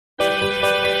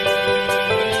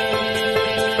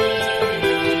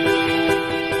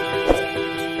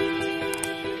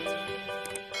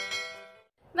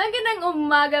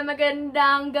umaga,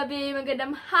 magandang gabi,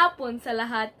 magandang hapon sa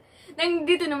lahat.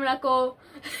 Nandito naman ako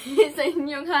sa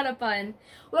inyong harapan.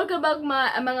 Welcome back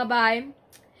mga bay.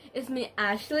 It's me,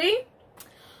 Ashley.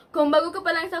 Kung bago ka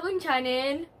pa lang sa aking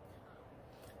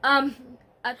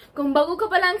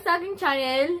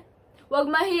channel,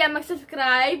 huwag mahiya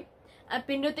mag-subscribe at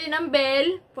pindutin ang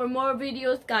bell for more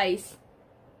videos, guys.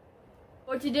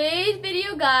 For today's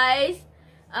video, guys,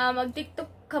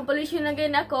 mag-TikTok compilation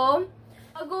again ako.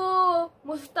 Bago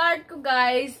mo start ko,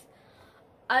 guys,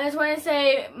 I just want to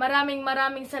say maraming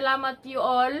salamat you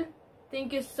all.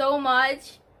 Thank you so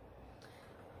much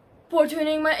for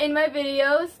tuning in my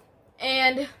videos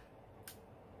and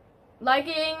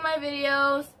liking my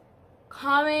videos,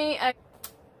 commenting.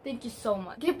 Thank you so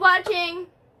much. Keep watching.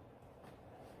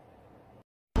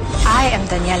 I am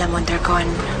Daniela Mondragon,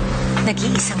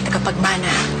 nag-iisang tagapagmana.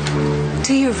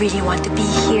 Do you really want to be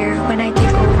here when I take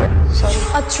over? Sorry.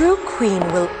 A true queen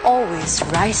will always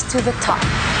rise to the top.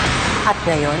 At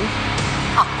ngayon,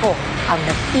 ako ang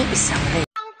nag-iisang rey.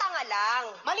 Ang tanga lang.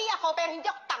 Mali ako, pero hindi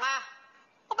ako tanga.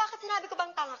 O bakit sinabi ko bang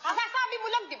tanga ka? Sasabi mo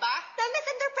lang, di ba?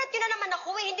 Na-misinterpret yun na naman ako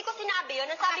eh. Hindi ko sinabi yun.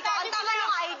 Ang sabi ko, ang tanga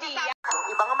yung idea. Yung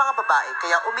ibang mga babae,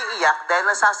 kaya umiiyak dahil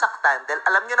nasasaktan, dahil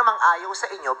alam nyo namang ayaw sa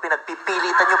inyo,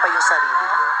 pinagpipilitan nyo pa yung sarili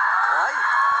nyo. Ay!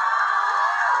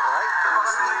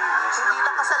 Hindi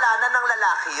na kasalanan ng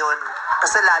lalaki yun.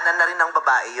 Kasalanan na rin ng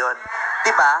babae yun.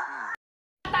 Diba?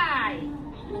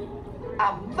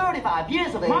 I'm 35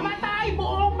 years of age. Mamatay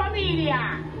buong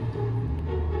pamilya!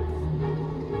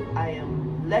 I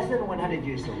am less than 100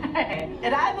 years old.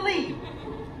 And I believe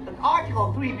that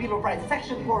Article 3 Bill of Rights,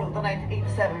 Section 4 of the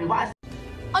 1987 revised...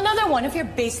 Another one of your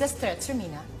baseless threats,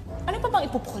 Romina. Ano pa bang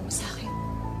ipupukol mo sa akin?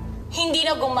 Hindi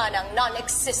na gumana ang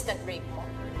non-existent rape mo.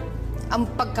 Ang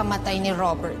pagkamatay ni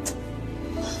Robert.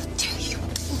 How dare you?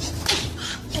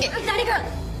 Daddy girl!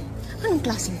 Anong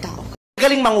klaseng tao?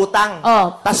 Galing mangutang.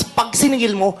 Tas pag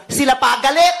siningil mo, sila pa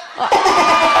galit.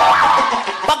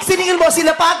 Pag siningil mo,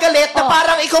 sila pa galit na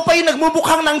parang ikaw pa yung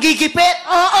nagmubukhang nanggigipit.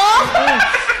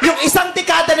 Yung isang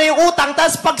dekada na yung utang,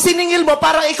 tas pag siningil mo,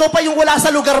 parang ikaw pa yung wala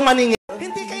sa lugar maningil.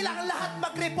 Hindi kailangan lahat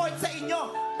mag-report sa inyo.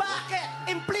 Bakit?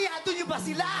 Empleyado nyo ba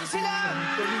sila? Sila!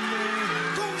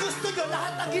 Kung gusto nyo,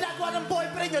 lahat ng ginagawa ng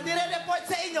boyfriend nyo, dire-report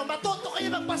sa inyo, matuto kayo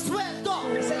magpasweldo.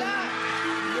 Sila!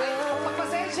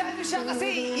 Pagpasensyahan nyo siya kasi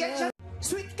yan siya.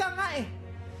 Sweet ka nga eh.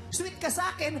 Sweet ka sa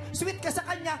akin, sweet ka sa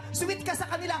kanya, sweet ka sa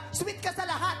kanila, sweet ka sa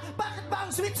lahat. Bakit ba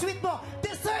ang sweet-sweet mo?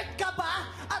 Dessert ka ba?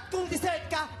 At kung dessert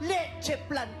ka, leche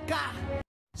plan ka.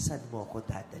 Saan mo ko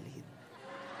dadalhin?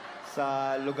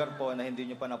 Sa lugar po na hindi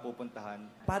nyo pa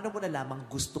napupuntahan. Paano mo nalamang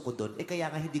gusto ko doon? Eh kaya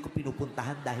nga hindi ko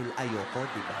pinupuntahan dahil ayoko,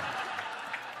 di ba?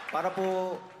 Para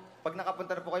po, pag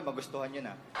nakapunta na po kayo, magustuhan nyo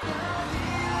na.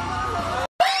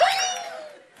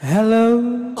 Hello?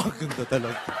 Oh, ganda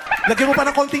talaga. Lagyan mo pa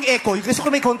ng konting echo. Yung gusto ko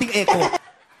may konting echo.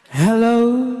 Hello?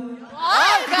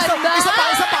 Ay, ganda!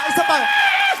 Isa pa.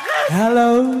 Hello?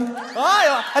 Ay,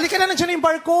 halika na, nandiyan na yung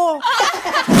bar ko.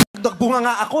 Nagbunga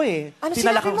nga ako eh. Ano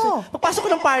sinabi mo? Pagpasok ko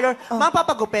ng parlor,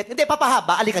 mapapagupit. Hindi,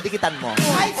 papahaba. Halika, dikitan mo.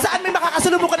 Kahit saan may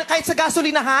makakasalubong ka, kahit sa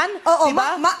gasolinahan. Oo,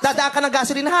 diba? Dadaan ka ng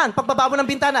gasolinahan. Pagbaba mo ng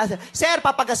bintana, Sir,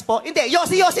 papagas po. Hindi,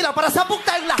 yosi-yosi lang para sabog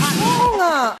tayong lahat. Oo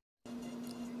nga.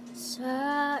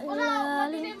 Sa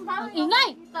ilalim. Ang ingay!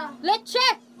 Leche!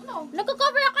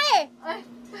 Nagko-cover ako eh!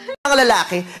 Ang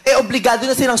lalaki, obligado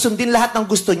na silang sundin lahat ng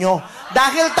gusto nyo.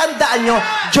 Dahil tandaan nyo,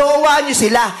 jowa nyo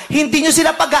sila. Hindi nyo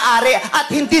sila pag-aari at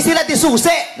hindi sila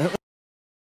disusi.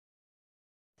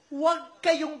 Huwag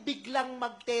kayong biglang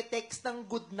magte-text ng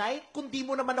good night kung di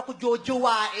mo naman ako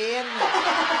jojowain.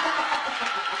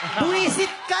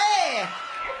 Buwisit ka eh!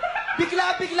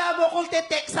 Bigla-bigla mo akong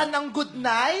te-textan ng good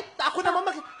night? Ako naman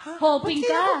Hoping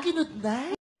ka. Ba't kaya good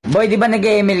night? Boy, di ba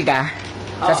nag-email ka?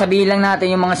 Sasabihin lang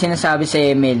natin yung mga sinasabi sa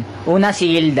email. Una,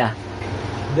 si Hilda.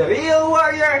 The real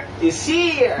warrior is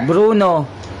here! Bruno.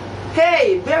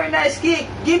 Hey, very nice kick!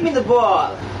 Give me the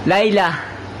ball! Laila.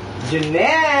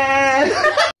 Janelle!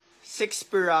 6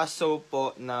 piraso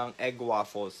po ng egg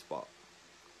waffles po.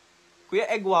 Kuya,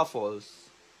 egg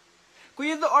waffles.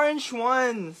 Kuya, the orange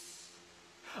ones.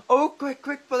 Oh, quick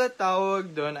pala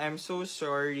tawag doon. I'm so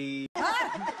sorry.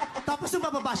 Tapos nung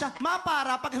bababa siya,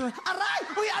 mapara, pag aray!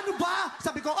 Uy, ano ba?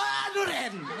 Sabi ko, ano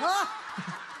rin? Ha?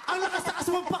 Ang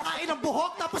lakas-lakas mong pakain ng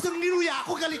buhok, tapos nung niluya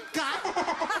ako, galit ka?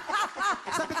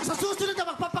 Sabi ko, sa susunod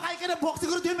na magpapakain ka ng buhok,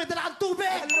 siguro din may dala kang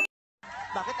tubig!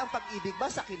 Bakit ang pag-ibig ba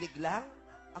sa kilig lang?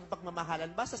 Ang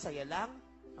pagmamahalan ba sa saya lang?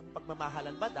 Ang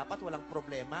pagmamahalan ba dapat walang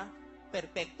problema?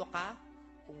 Perpekto ka?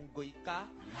 Unggoy ka?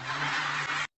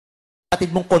 At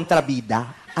kapatid mong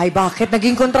kontrabida. Ay, bakit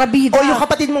naging kontrabida? O yung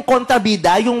kapatid mong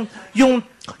kontrabida, yung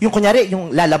kunyari, yung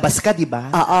lalabas ka, di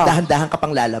ba? Dahan-dahan ka pang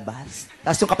lalabas.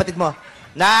 Tapos yung kapatid mo,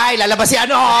 Nay, lalabas si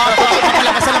ano,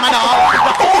 lalabas na naman,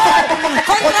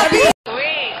 Kontrabida!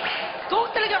 Wait, kung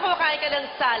talaga kumakain ka ng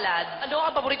salad, ano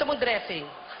ang paborito mong dressing?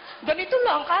 Ganito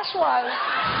lang, casual.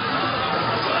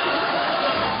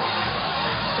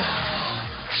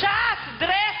 Shaq,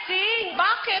 dressing!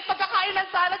 Bakit? Pagkakain ng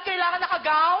salad, kailangan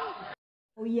naka-gown?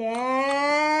 Oh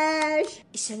yes!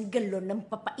 Isang galon ng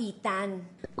papaitan.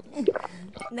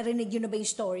 Narinig yun na ba yung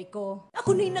story ko?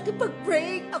 Ako na yung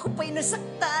nakipag-break. Ako pa yung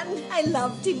nasaktan. I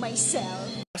loved him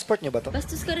myself. Passport niyo ba to?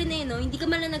 Bastos ka rin eh, no? Hindi ka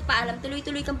man lang nagpaalam.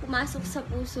 Tuloy-tuloy kang pumasok sa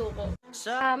puso ko.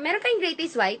 Meron kayong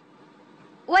greatest white?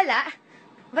 Wala.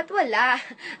 Ba't wala?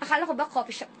 Akala ko ba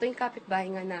coffee shop to? Yung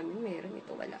kapitbahay nga namin. Meron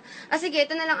ito, wala. Sige,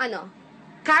 ito na lang ano.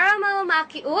 Caramel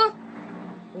Maki.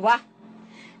 Wah!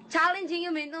 Challenging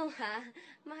yung menu, ha?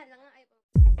 Mahal lang nga.